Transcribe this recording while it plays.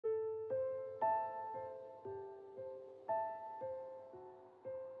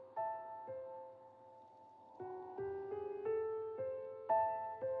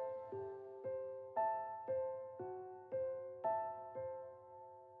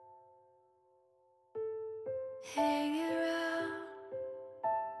Hanging around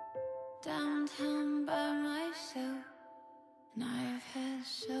downtown by myself, and I've had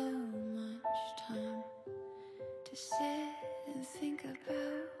so much time to sit and think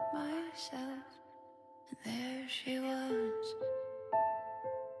about myself. And there she was,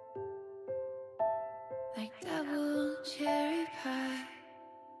 like double cherry pie.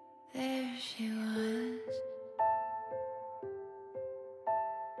 There she was,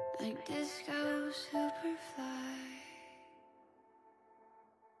 like disco superfly.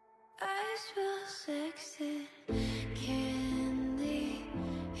 I smell sex and candy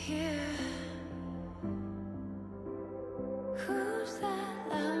here. Who's that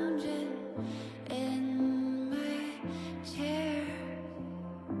lounging in my chair?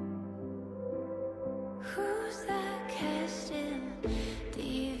 Who's that casting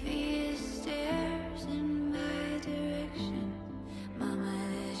devious stares in my direction? Mama,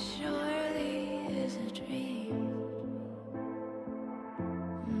 this surely is a dream.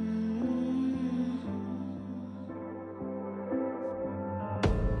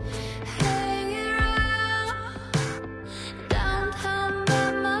 Hanging around downtown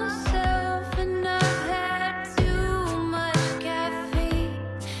by myself, and I've had too much caffeine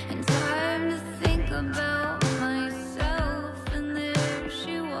and time to think about myself. And there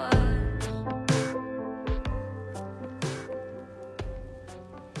she was.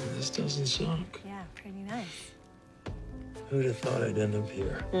 This doesn't suck. Yeah, pretty nice. Who'd have thought I'd end up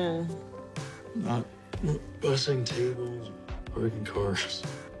here? Not bussing tables, parking cars.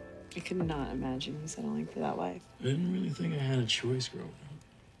 I could not imagine you settling for that life. I didn't really think I had a choice growing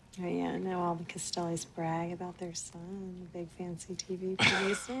up. Oh yeah, now all the Costellis brag about their son, the big fancy TV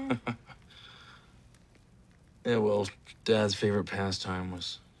producer. Yeah, well, Dad's favorite pastime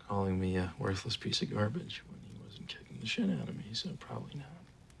was calling me a worthless piece of garbage when he wasn't kicking the shit out of me, so probably not.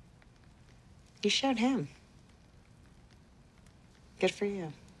 You showed him. Good for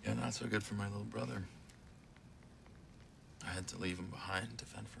you. Yeah, not so good for my little brother. I had to leave him behind to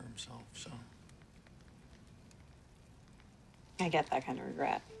fend for himself, so. I get that kind of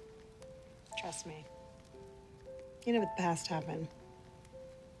regret. Trust me. You know what the past happened.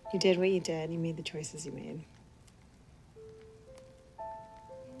 You did what you did. You made the choices you made.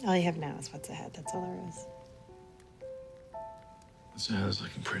 All you have now is what's ahead. That's all there is. What's that is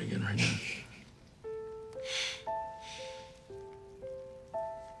looking pretty good right now.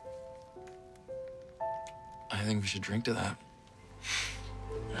 I think we should drink to that.